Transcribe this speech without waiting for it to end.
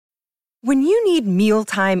When you need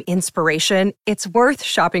mealtime inspiration, it's worth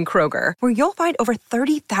shopping Kroger, where you'll find over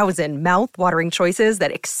 30,000 mouth-watering choices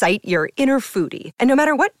that excite your inner foodie. And no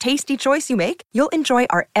matter what tasty choice you make, you'll enjoy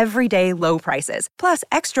our everyday low prices, plus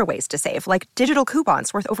extra ways to save, like digital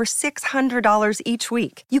coupons worth over $600 each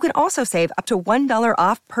week. You can also save up to $1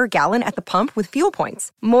 off per gallon at the pump with fuel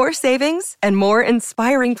points. More savings and more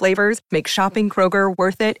inspiring flavors make shopping Kroger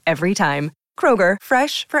worth it every time. Kroger,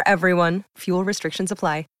 fresh for everyone. Fuel restrictions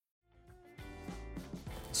apply.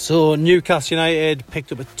 So Newcastle United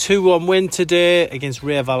picked up a 2-1 win today against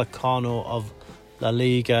Rayo Vallecano of La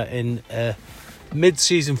Liga in a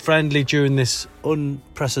mid-season friendly during this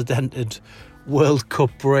unprecedented World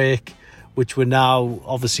Cup break, which we're now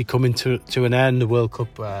obviously coming to an end. The World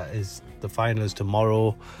Cup is the final is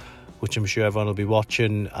tomorrow, which I'm sure everyone will be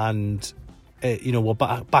watching, and we're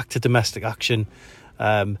back to domestic action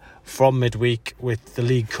from midweek with the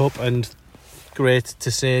League Cup, and great to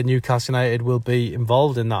say Newcastle United will be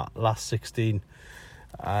involved in that last 16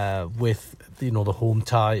 with the home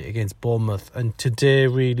tie against Bournemouth, and today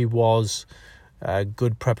really was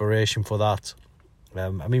good preparation for that.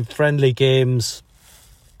 Friendly games,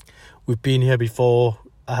 we've been here before.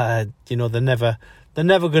 They're never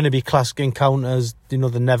going to be classic encounters. They're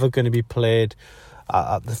never going to be played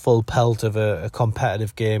at the full pelt of a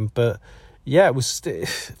competitive game, but yeah, it was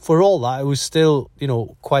for all that, it was still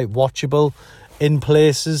quite watchable in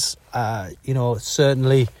places.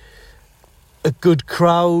 Certainly a good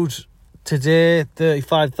crowd today.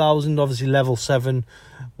 35,000. Obviously level 7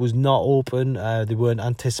 was not open. They weren't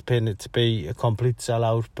anticipating it to be a complete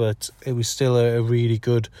sellout, but it was still a really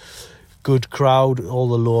good crowd. All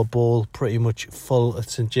the lower bowl pretty much full at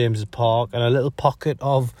St James's Park, and a little pocket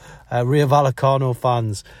of Rayo Vallecano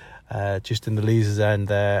fans just in the Leazes end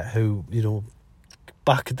there, who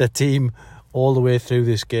backed their team all the way through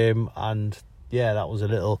this game. And yeah, that was a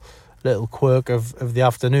little quirk of the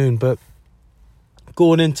afternoon. But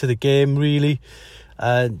going into the game, really,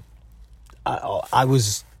 I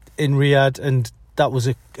was in Riyadh, and that was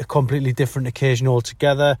a completely different occasion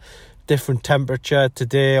altogether. Different temperature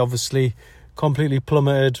today, obviously completely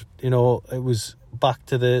plummeted. It was back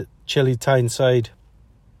to the chilly Tyneside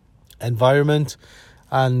environment,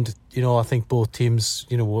 and I think both teams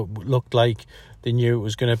looked like they knew it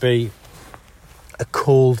was going to be a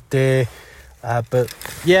cold day. But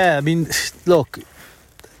yeah, look,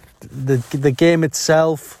 the game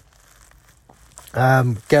itself,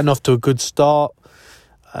 getting off to a good start.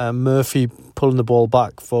 Murphy pulling the ball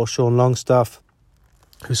back for Sean Longstaff,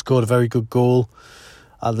 who scored a very good goal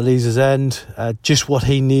at the Leazes end. Just what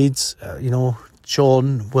he needs.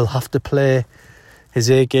 Sean will have to play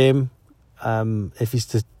his A game if he's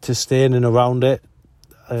to stay in and around it.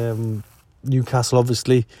 Newcastle,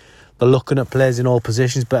 obviously, they're looking at players in all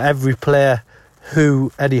positions, but every player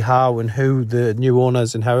who Eddie Howe and who the new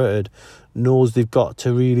owners inherited knows they've got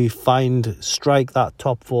to really strike that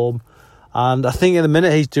top form. And I think in the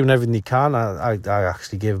minute he's doing everything he can. I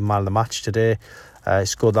actually gave him man of the match today. He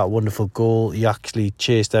scored that wonderful goal. He actually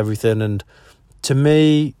chased everything, and to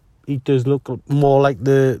me, he does look more like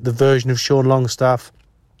the version of Sean Longstaff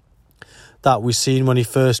that we've seen when he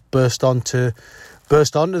first burst onto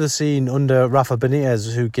the scene under Rafa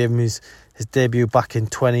Benitez, who gave him his debut back in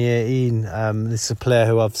 2018. This is a player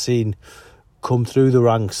who I've seen come through the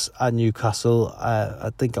ranks at Newcastle. I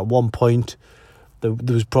think at one point there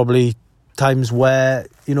was probably times where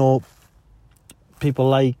people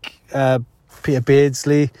like Peter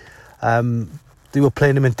Beardsley, they were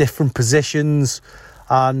playing him in different positions,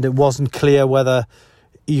 and it wasn't clear whether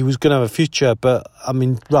he was going to have a future. But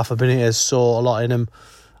Rafa Benitez saw a lot in him.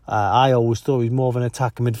 I always thought he was more of an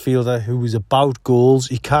attacking midfielder who was about goals.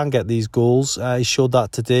 He can get these goals. He showed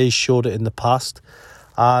that today. He showed it in the past,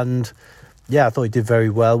 and yeah, I thought he did very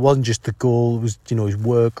well. It wasn't just the goal; it was his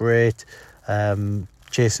work rate,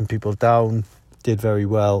 chasing people down. Did very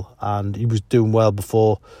well, and he was doing well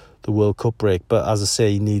before the World Cup break. But as I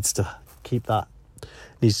say, he needs to keep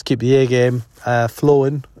the A game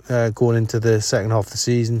flowing going into the second half of the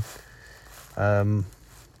season.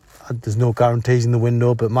 There's no guarantees in the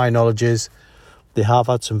window, but my knowledge is they have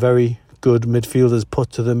had some very good midfielders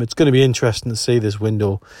put to them. It's going to be interesting to see this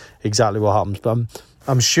window exactly what happens, but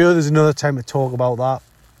I'm sure there's another time to talk about that.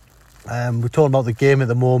 We're talking about the game at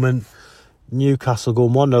the moment. Newcastle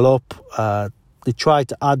going 1-0 up. They tried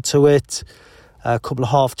to add to it. A couple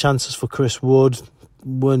of half chances for Chris Wood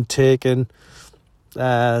weren't taken.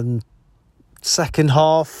 Second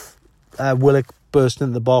half, Willock bursting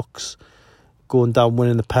into the box, going down,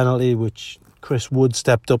 winning the penalty, which Chris Wood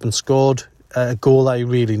stepped up and scored a goal that he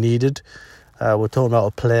really needed. We're talking about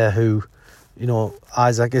a player who,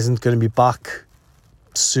 Isaac isn't going to be back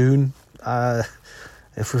soon.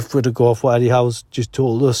 If we were to go off what Eddie Howe's just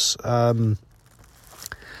told us, Callum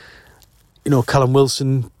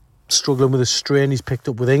Wilson struggling with a strain he's picked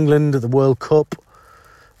up with England at the World Cup.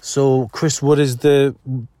 So Chris Wood is the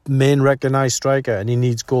main recognised striker, and he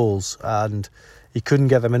needs goals, and he couldn't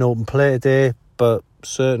get them in open play today. But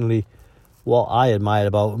certainly what I admired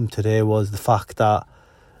about him today was the fact that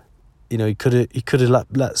he could have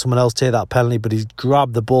let someone else take that penalty, but he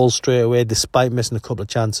grabbed the ball straight away despite missing a couple of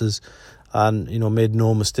chances, and made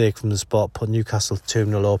no mistake from the spot, put Newcastle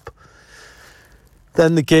 2-0 up.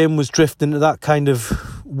 Then the game was drifting into that kind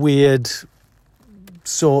of weird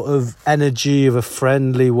sort of energy of a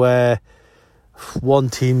friendly where one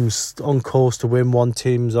team's on course to win, one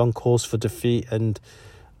team's on course for defeat, and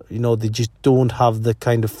they just don't have the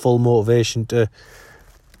kind of full motivation to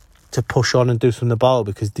push on and do something about it,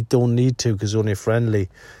 because they don't need to, because it's only a friendly.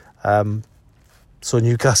 So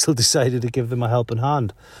Newcastle decided to give them a helping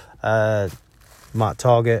hand. Matt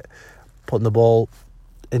Targett putting the ball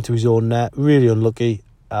into his own net, really unlucky.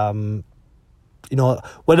 When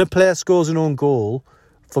a player scores an own goal,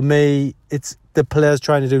 for me, it's the player's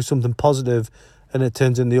trying to do something positive and it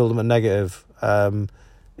turns into the ultimate negative.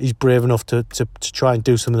 He's brave enough to try and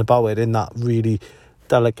do something about it in that really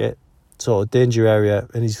delicate sort of danger area,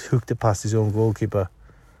 and he's hooked it past his own goalkeeper.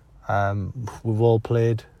 We've all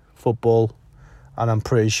played football, and I'm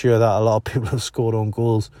pretty sure that a lot of people have scored own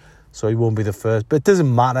goals, so he won't be the first. But it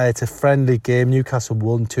doesn't matter, it's a friendly game. Newcastle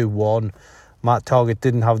won 2-1. Matt Targett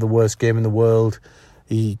didn't have the worst game in the world.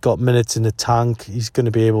 He got minutes in the tank. He's going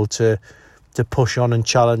to be able to push on and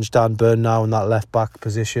challenge Dan Burn now in that left-back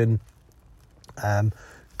position.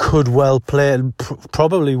 Could well play, and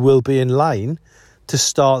probably will be in line to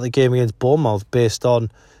start the game against Bournemouth based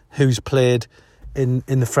on who's played in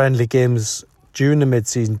the friendly games during the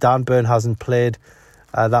mid-season. Dan Burn hasn't played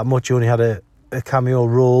that much. He only had a cameo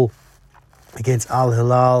role against Al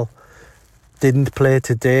Hilal. Didn't play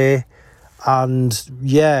today. And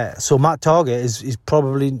so Matt Targett is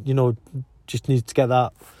probably, just needs to get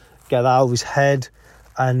that out of his head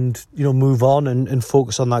and, move on and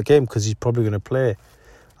focus on that game, because he's probably going to play.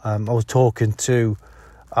 I was talking to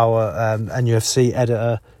our NUFC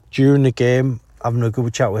editor during the game, having a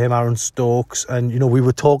good chat with him, Aaron Stokes, and we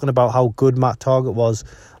were talking about how good Matt Targett was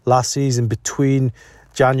last season. Between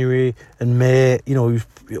January and May, he was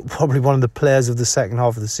probably one of the players of the second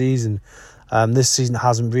half of the season. This season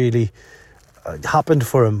hasn't really happened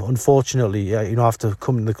for him, unfortunately, after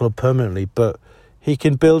coming to the club permanently, but he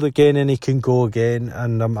can build again and he can go again,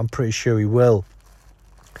 and I'm pretty sure he will.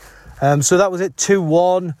 So that was it,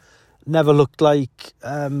 2-1. Never looked like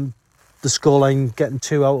the scoreline getting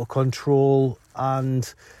too out of control,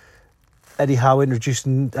 and Eddie Howe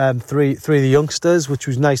introducing three of the youngsters, which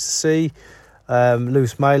was nice to see.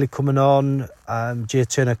 Lewis Miley coming on, Jay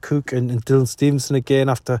Turner-Cook and Dylan Stevenson again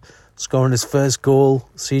after scoring his first goal,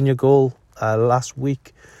 senior goal, last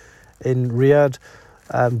week in Riyadh.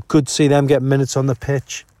 Good to see them get minutes on the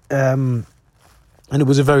pitch. And it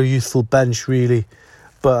was a very youthful bench, really.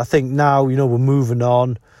 But I think now, we're moving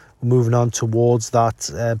on. We're moving on towards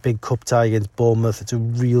that big cup tie against Bournemouth. It's a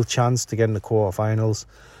real chance to get in the quarterfinals.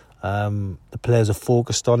 The players are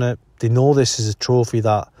focused on it. They know this is a trophy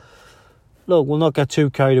that, look, we'll not get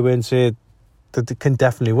too carried away and say that they can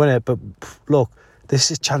definitely win it. But look,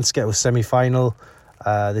 this is a chance to get to a semi-final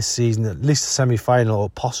this season, at least a semi-final or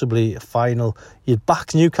possibly a final. You'd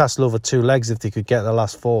back Newcastle over two legs if they could get the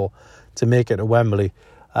last four to make it to Wembley.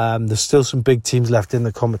 There's still some big teams left in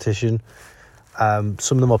the competition.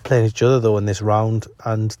 Some of them are playing each other though in this round,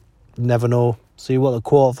 and never know. See what the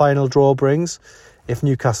quarter-final draw brings if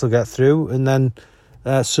Newcastle get through, and then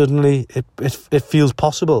suddenly it feels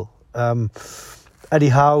possible. Eddie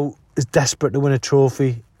Howe is desperate to win a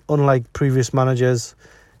trophy. Unlike previous managers,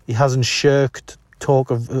 he hasn't shirked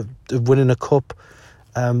talk of winning a cup.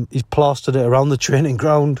 He's plastered it around the training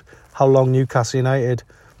ground how long Newcastle United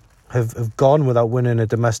have gone without winning a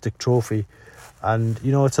domestic trophy, and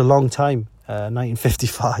it's a long time.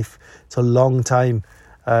 1955, it's a long time.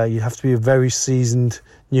 You have to be a very seasoned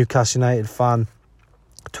Newcastle United fan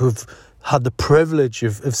to have had the privilege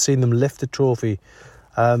of seeing them lift a trophy.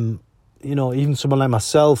 Even someone like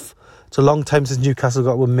myself, it's a long time since Newcastle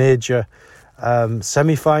got to a major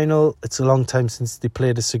semi-final. It's a long time since they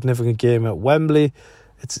played a significant game at Wembley.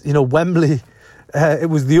 It's Wembley. It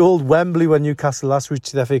was the old Wembley when Newcastle last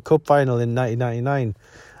reached the FA Cup final in 1999.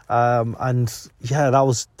 That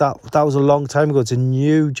was a long time ago. It's a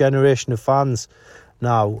new generation of fans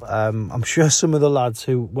now. I'm sure some of the lads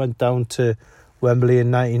who went down to Wembley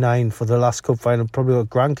in 99 for the last cup final probably got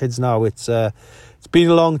grandkids now. It's been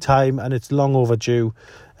a long time and it's long overdue.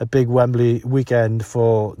 a big Wembley weekend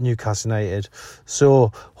for Newcastle United.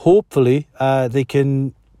 So hopefully they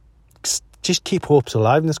can just keep hopes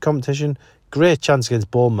alive in this competition. Great chance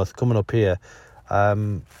against Bournemouth coming up here.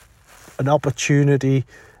 An opportunity,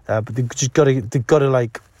 but they've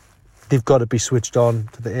got to be switched on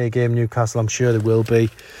to the A game. Newcastle, I'm sure they will be.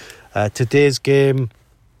 Today's game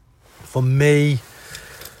for me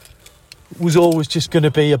was always just going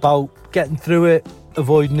to be about getting through it,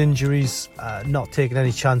 avoiding injuries, not taking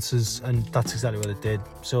any chances, and that's exactly what it did.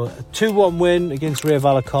 So a 2-1 win against Rayo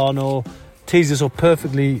Vallecano tees us up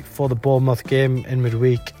perfectly for the Bournemouth game in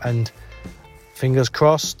midweek, and fingers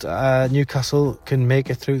crossed Newcastle can make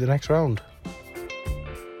it through the next round.